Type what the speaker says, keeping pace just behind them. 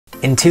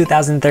In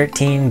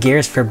 2013,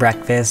 Gears for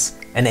Breakfast,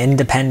 an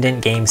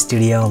independent game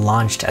studio,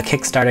 launched a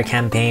Kickstarter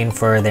campaign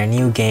for their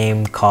new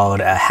game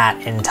called A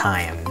Hat in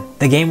Time.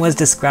 The game was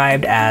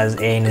described as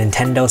a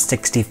Nintendo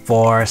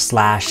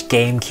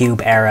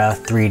 64/GameCube era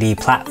 3D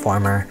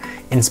platformer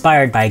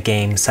inspired by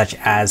games such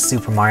as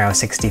Super Mario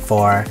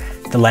 64,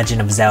 The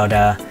Legend of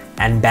Zelda,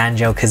 and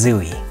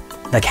Banjo-Kazooie.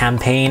 The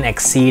campaign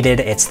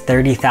exceeded its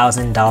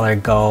 $30,000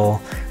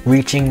 goal,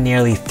 reaching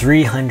nearly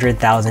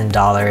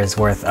 $300,000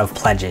 worth of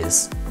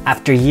pledges.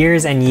 After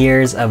years and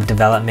years of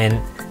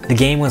development, the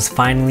game was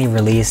finally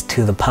released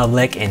to the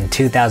public in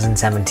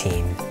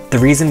 2017. The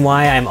reason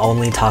why I'm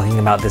only talking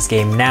about this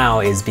game now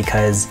is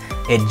because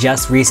it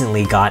just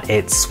recently got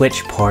its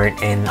Switch port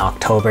in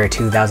October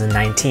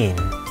 2019.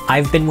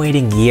 I've been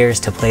waiting years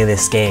to play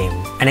this game,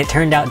 and it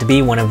turned out to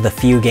be one of the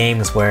few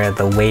games where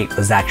the wait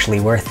was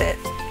actually worth it.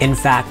 In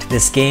fact,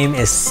 this game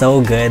is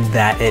so good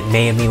that it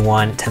made me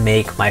want to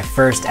make my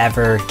first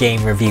ever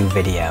game review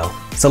video.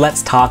 So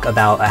let's talk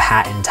about A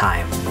Hat in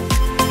Time.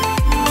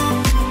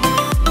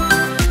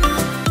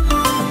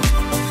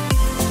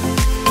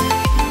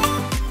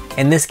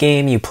 In this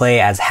game, you play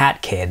as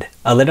Hat Kid,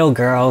 a little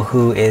girl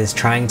who is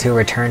trying to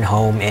return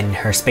home in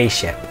her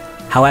spaceship.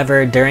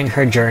 However, during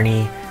her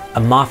journey,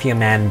 a mafia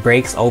man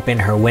breaks open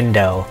her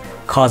window,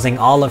 causing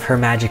all of her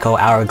magical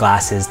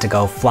hourglasses to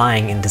go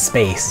flying into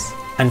space.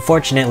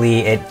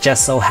 Unfortunately, it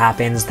just so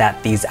happens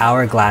that these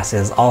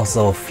hourglasses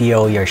also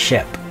fuel your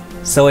ship.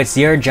 So it's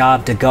your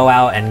job to go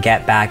out and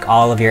get back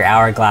all of your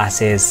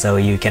hourglasses so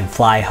you can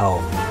fly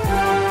home.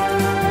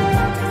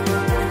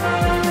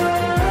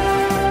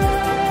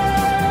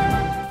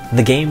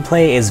 The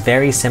gameplay is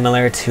very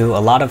similar to a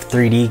lot of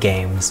 3D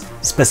games,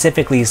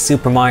 specifically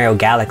Super Mario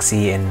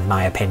Galaxy in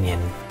my opinion.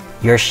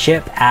 Your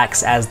ship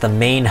acts as the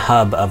main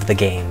hub of the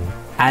game.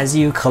 As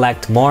you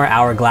collect more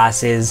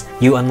hourglasses,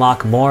 you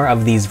unlock more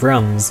of these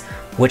rooms,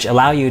 which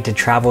allow you to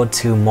travel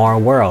to more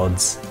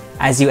worlds.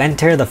 As you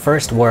enter the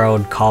first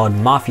world called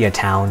Mafia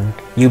Town,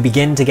 you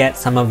begin to get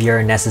some of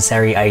your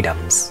necessary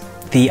items.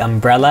 The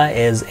umbrella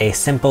is a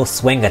simple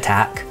swing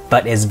attack,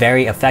 but is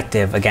very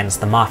effective against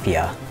the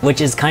Mafia,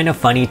 which is kind of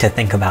funny to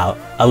think about.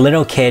 A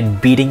little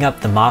kid beating up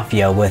the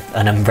Mafia with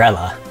an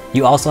umbrella.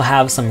 You also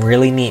have some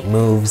really neat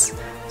moves,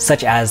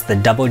 such as the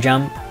double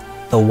jump,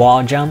 the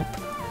wall jump,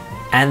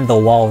 and the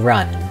wall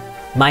run.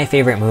 My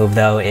favorite move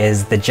though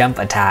is the jump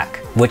attack,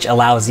 which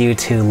allows you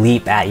to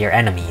leap at your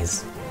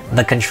enemies.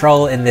 The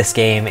control in this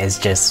game is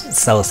just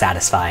so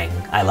satisfying.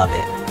 I love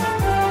it.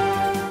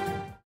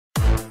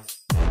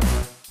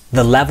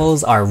 The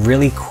levels are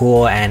really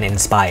cool and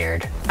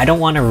inspired. I don't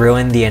want to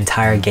ruin the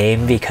entire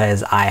game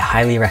because I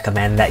highly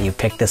recommend that you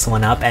pick this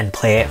one up and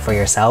play it for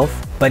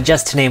yourself. But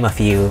just to name a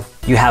few,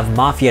 you have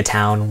Mafia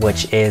Town,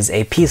 which is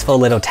a peaceful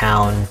little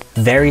town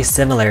very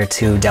similar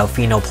to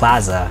Delfino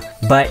Plaza,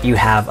 but you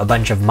have a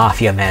bunch of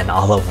mafia men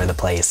all over the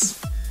place.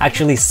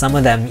 Actually, some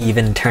of them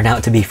even turn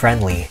out to be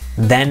friendly.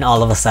 Then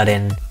all of a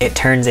sudden, it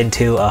turns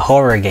into a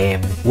horror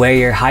game where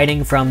you're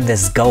hiding from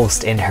this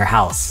ghost in her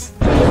house.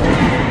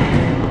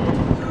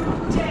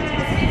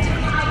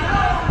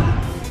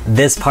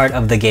 This part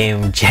of the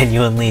game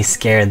genuinely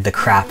scared the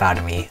crap out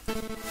of me.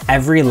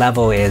 Every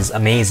level is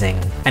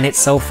amazing, and it's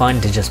so fun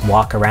to just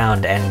walk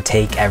around and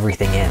take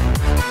everything in.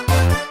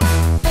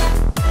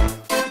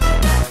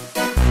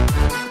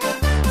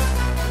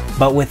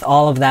 But with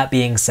all of that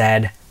being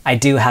said, I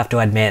do have to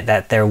admit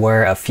that there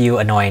were a few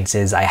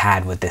annoyances I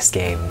had with this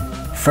game.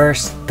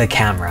 First, the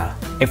camera.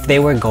 If they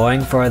were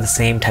going for the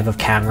same type of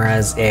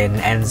cameras in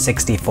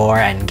N64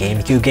 and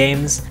GameCube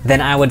games,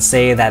 then I would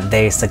say that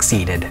they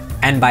succeeded.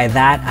 And by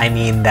that, I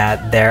mean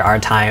that there are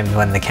times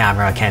when the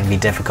camera can be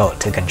difficult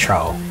to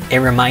control. It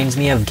reminds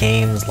me of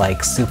games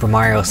like Super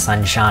Mario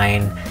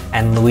Sunshine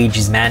and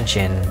Luigi's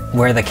Mansion,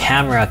 where the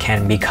camera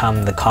can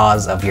become the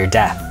cause of your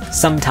death.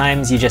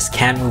 Sometimes you just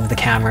can't move the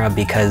camera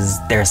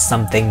because there's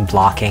something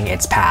blocking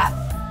its path.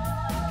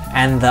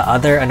 And the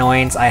other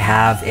annoyance I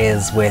have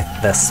is with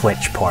the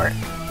Switch port.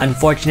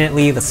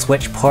 Unfortunately, the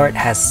Switch port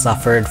has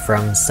suffered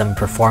from some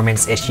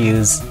performance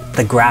issues.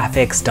 The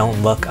graphics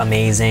don't look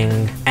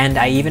amazing, and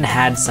I even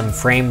had some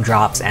frame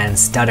drops and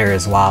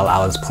stutters while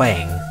I was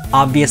playing.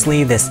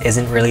 Obviously, this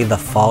isn't really the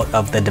fault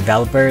of the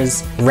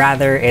developers,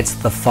 rather it's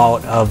the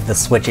fault of the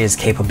Switch's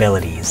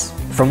capabilities.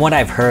 From what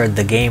I've heard,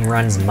 the game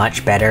runs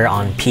much better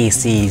on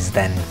PCs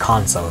than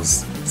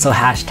consoles, so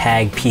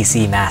hashtag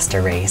PC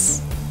Master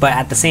Race. But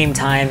at the same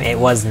time, it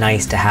was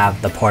nice to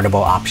have the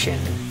portable option.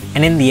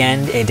 And in the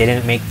end, it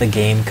didn't make the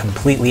game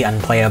completely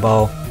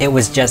unplayable, it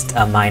was just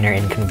a minor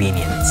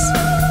inconvenience.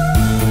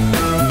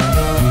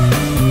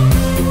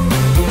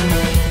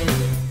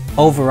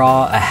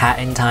 Overall, A Hat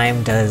in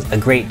Time does a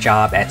great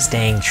job at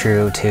staying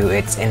true to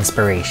its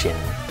inspiration.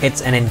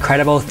 It's an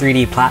incredible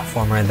 3D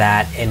platformer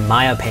that, in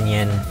my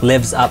opinion,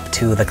 lives up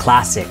to the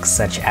classics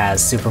such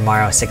as Super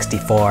Mario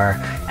 64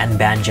 and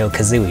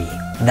Banjo-Kazooie.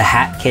 The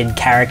Hat Kid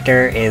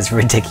character is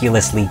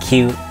ridiculously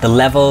cute, the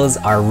levels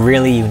are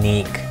really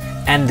unique,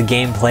 and the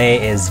gameplay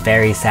is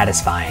very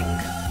satisfying.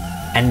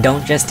 And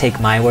don't just take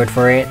my word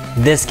for it,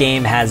 this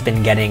game has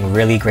been getting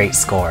really great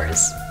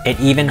scores. It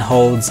even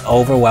holds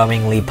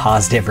overwhelmingly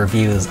positive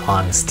reviews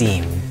on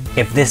Steam.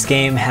 If this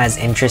game has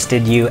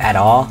interested you at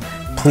all,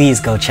 please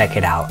go check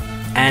it out.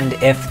 And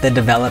if the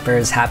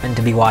developers happen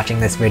to be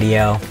watching this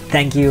video,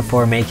 thank you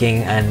for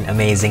making an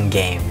amazing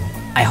game.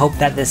 I hope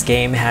that this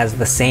game has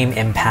the same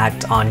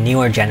impact on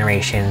newer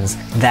generations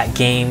that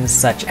games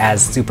such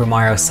as Super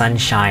Mario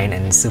Sunshine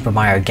and Super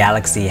Mario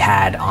Galaxy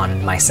had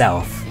on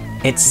myself.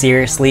 It's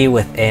seriously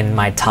within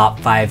my top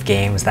 5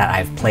 games that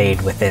I've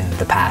played within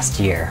the past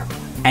year.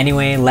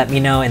 Anyway, let me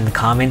know in the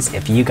comments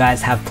if you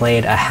guys have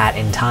played A Hat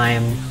in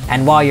Time,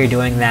 and while you're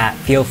doing that,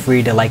 feel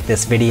free to like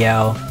this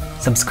video,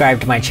 subscribe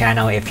to my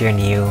channel if you're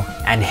new,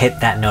 and hit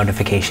that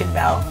notification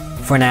bell.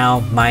 For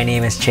now, my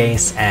name is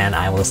Chase, and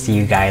I will see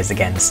you guys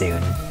again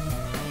soon.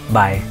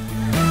 Bye.